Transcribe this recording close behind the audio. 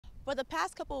For the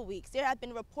past couple of weeks, there have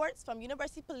been reports from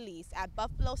University Police at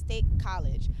Buffalo State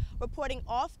College reporting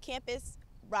off-campus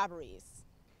robberies.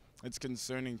 It's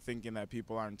concerning thinking that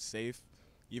people aren't safe.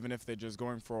 Even if they're just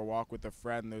going for a walk with a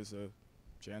friend, there's a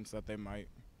chance that they might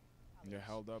get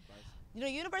held up.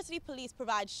 University Police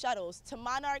provide shuttles to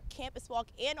Monarch, Campus Walk,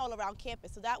 and all around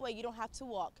campus, so that way you don't have to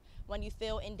walk when you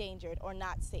feel endangered or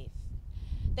not safe.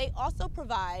 They also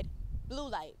provide blue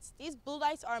lights. These blue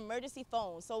lights are emergency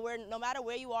phones, so no matter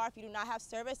where you are, if you do not have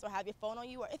service or have your phone on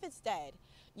you, or if it's dead,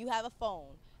 you have a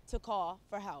phone to call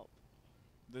for help.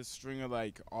 This string of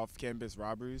off-campus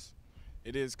robberies,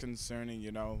 it is concerning.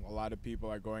 A lot of people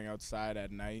are going outside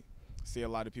at night. See a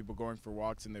lot of people going for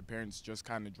walks and their parents just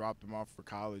kind of dropped them off for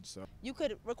college. So you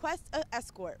could request an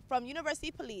escort from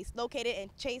University Police located in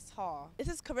Chase Hall. This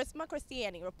is Charisma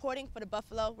Christiani reporting for the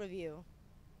Buffalo Review.